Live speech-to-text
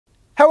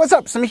what's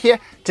up? Sam here.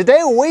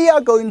 Today we are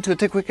going to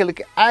take a quick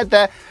look at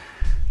the...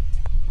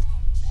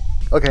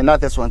 Okay, not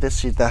this one.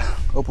 This is the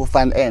Oppo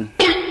Find N.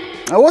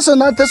 Also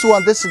not this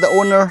one. This is the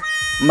Honor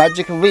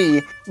Magic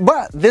V.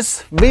 But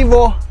this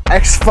Vivo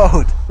X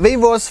Fold.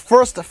 Vivo's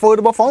first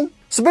foldable phone.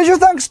 Special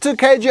thanks to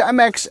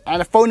KGMX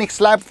and Phoenix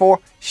Lab for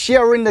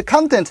sharing the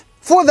content.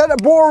 For that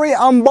boring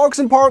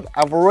unboxing part,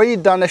 I've already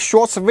done a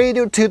short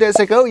video 2 days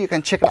ago. You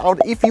can check it out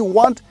if you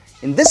want.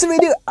 In this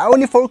video, I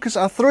only focus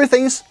on 3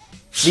 things: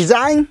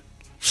 design,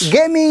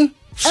 gaming,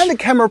 and the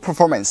camera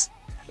performance.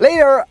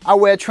 Later, I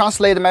will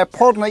translate my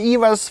partner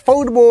Eva's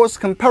foldables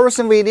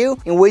comparison video,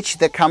 in which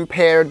they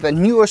compare the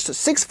newest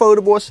 6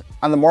 foldables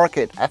on the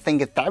market. I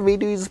think that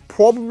video is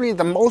probably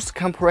the most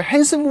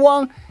comprehensive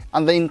one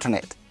on the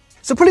internet.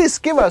 So please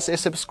give us a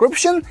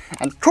subscription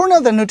and turn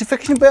on the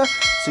notification bell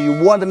so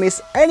you won't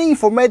miss any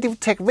informative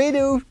tech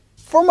video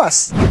from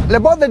us.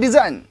 About the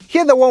design,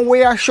 here the one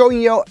we are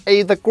showing you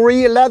is the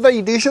green leather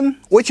edition,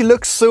 which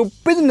looks so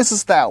business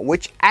style,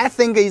 which I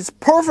think is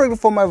perfect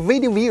for my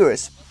video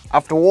viewers.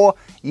 After all,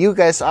 you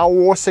guys are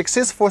all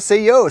successful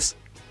CEOs.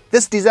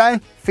 This design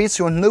fits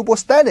your noble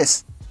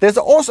status. There's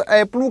also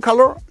a blue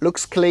color,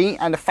 looks clean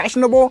and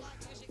fashionable.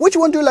 Which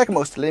one do you like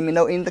most? Let me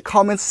know in the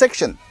comments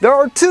section. There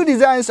are 2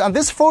 designs on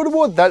this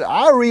foldable that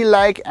I really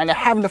like and I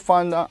haven't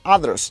found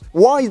others.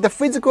 One is the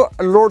physical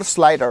alert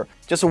slider.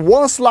 Just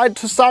one slide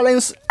to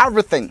silence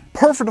everything.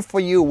 Perfect for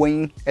you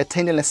when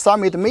attending a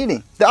summit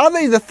meeting. The other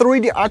is the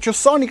 3D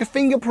ultrasonic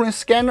fingerprint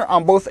scanner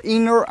on both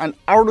inner and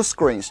outer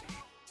screens.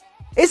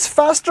 It's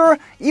faster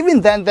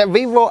even than the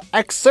Vivo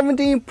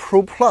X17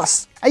 Pro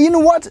Plus. And you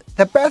know what?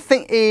 The best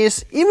thing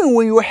is, even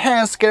when your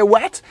hands get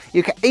wet,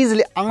 you can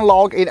easily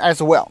unlock it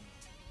as well.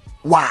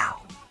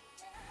 Wow!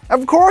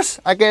 Of course,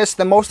 I guess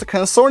the most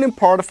concerning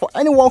part for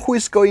anyone who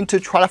is going to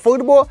try the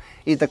foldable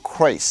is the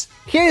case.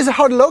 Here is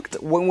how it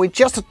looked when we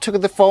just took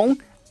the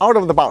phone out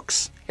of the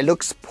box. It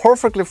looks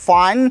perfectly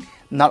fine,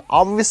 not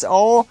obvious at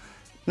all,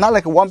 not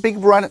like one big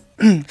brand,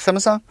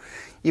 Samsung.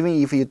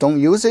 Even if you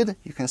don't use it,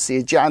 you can see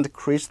a giant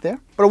crease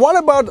there. But what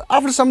about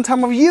after some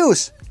time of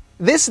use?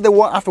 This is the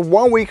one after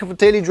 1 week of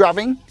daily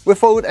driving. We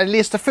fold at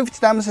least 50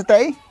 times a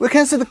day. We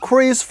can see the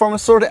crease from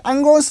certain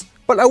angles,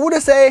 but I would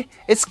say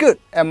it's good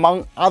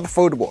among other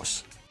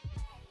foldables.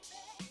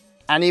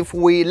 And if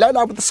we light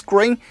up the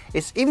screen,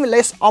 it's even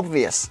less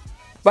obvious.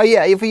 But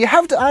yeah, if you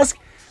have to ask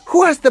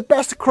who has the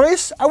best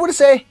crease, I would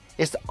say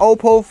it's the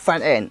Oppo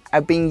Find N.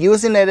 I've been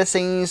using it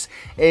since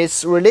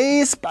its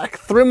release back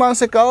 3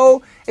 months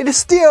ago. It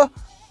still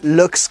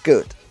looks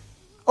good.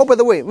 Oh, by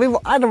the way,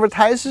 Vivo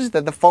advertises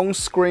that the phone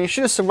screen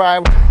should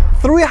survive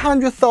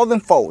 300,000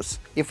 folds.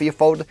 If you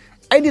fold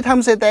 80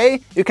 times a day,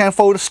 you can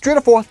fold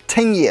straight for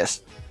 10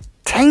 years.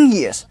 10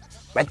 years!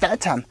 By that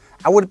time,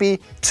 I would be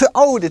too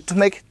old to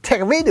make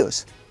tech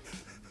videos.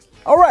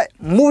 Alright,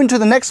 moving to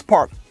the next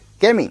part.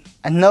 Gaming.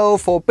 I know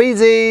for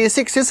busy,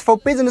 successful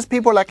business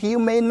people like you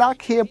may not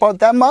care about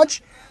that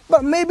much,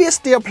 but maybe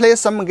still play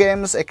some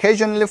games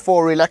occasionally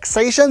for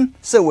relaxation,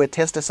 so we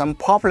tested some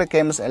popular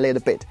games a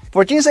little bit.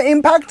 For Genshin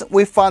Impact,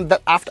 we found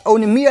that after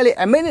only merely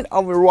a minute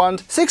of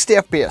around 60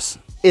 FPS,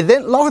 it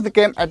then locked the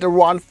game at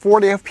around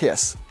 40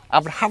 FPS.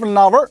 After half an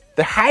hour,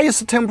 the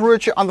highest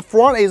temperature on the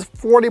front is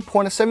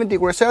 40.7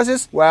 degrees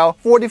Celsius, while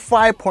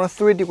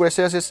 45.3 degrees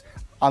Celsius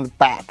on the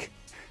back.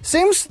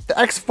 Seems the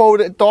X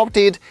Fold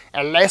adopted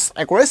a less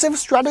aggressive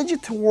strategy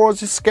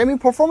towards its gaming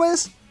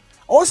performance.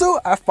 Also,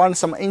 I found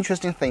some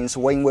interesting things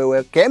when we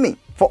were gaming.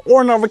 For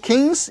Honor of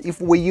Kings, if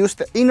we use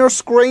the inner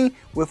screen,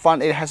 we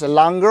found it has a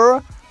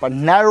longer but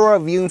narrower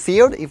viewing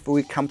field if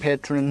we compare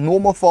it to a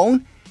normal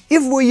phone.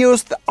 If we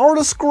use the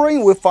outer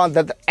screen, we found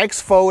that the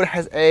X Fold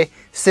has a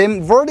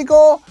same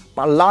vertical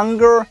but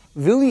longer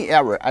viewing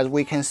area, as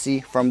we can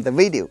see from the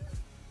video.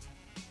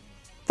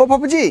 For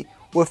PUBG,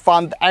 we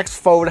found the X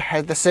Fold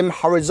has the same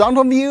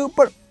horizontal view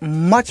but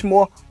much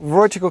more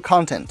vertical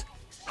content.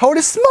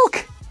 Holy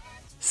smoke!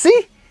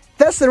 See?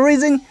 That's the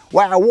reason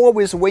why I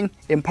always win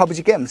in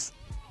PUBG games.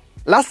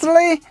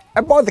 Lastly,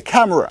 about the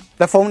camera.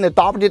 The phone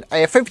adopted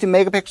a 50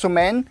 megapixel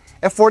main,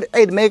 a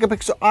 48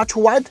 megapixel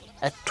ultra-wide,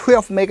 a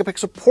 12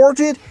 megapixel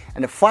portrait,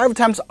 and a 5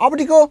 times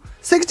optical,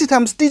 60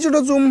 times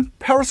digital zoom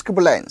periscope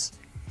lens.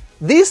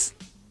 These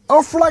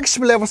are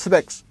flagship level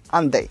specs,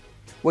 aren't they?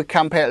 We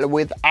compare it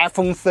with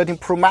iPhone 13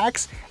 Pro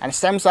Max and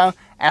Samsung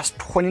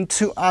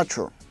S22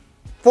 Ultra.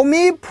 For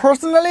me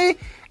personally,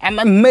 I'm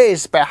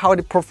amazed by how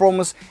it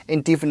performs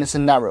in different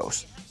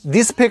scenarios.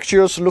 These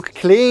pictures look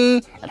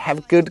clean and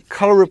have good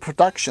color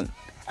reproduction.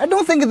 I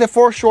don't think they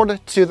fall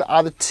short to the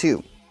other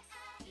 2.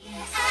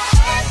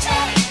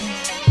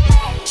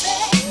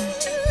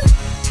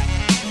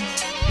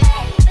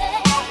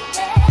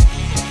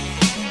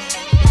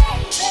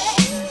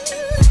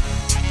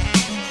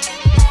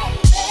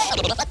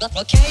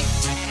 Okay.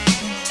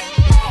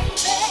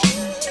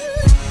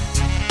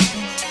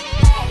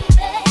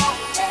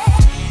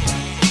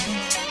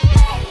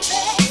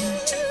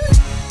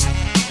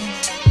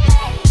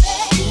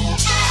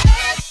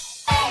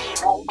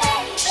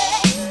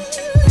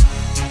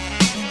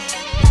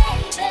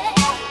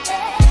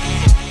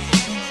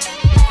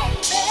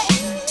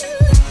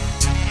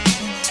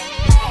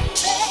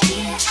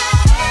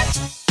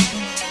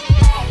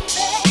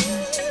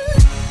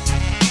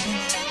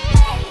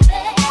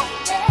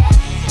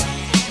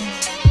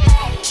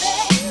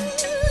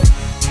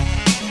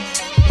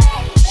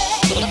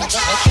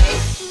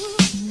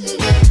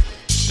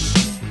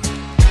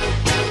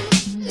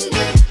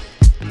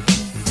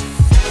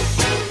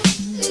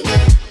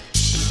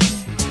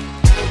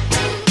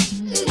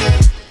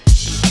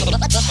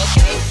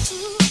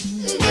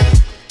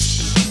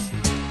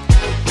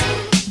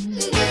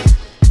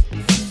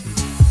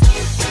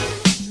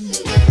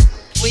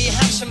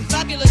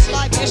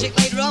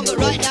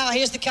 right now,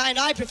 here's the kind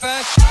I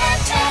prefer.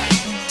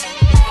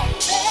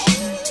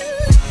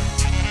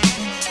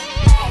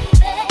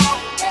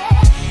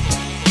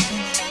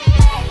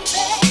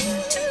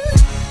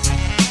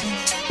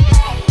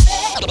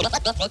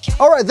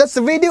 Alright, that's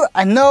the video.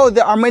 I know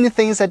there are many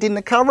things I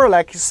didn't cover,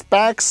 like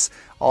specs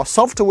or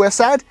software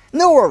side.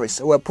 No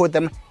worries, we'll put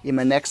them in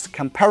my next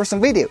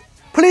comparison video.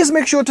 Please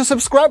make sure to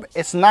subscribe.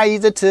 It's not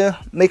easy to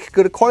make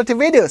good quality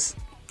videos,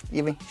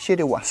 even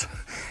shitty ones.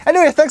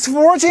 Anyway, thanks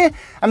for watching.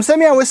 I'm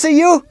Sammy. I will see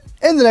you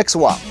in the next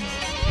one.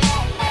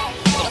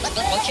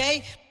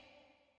 Okay.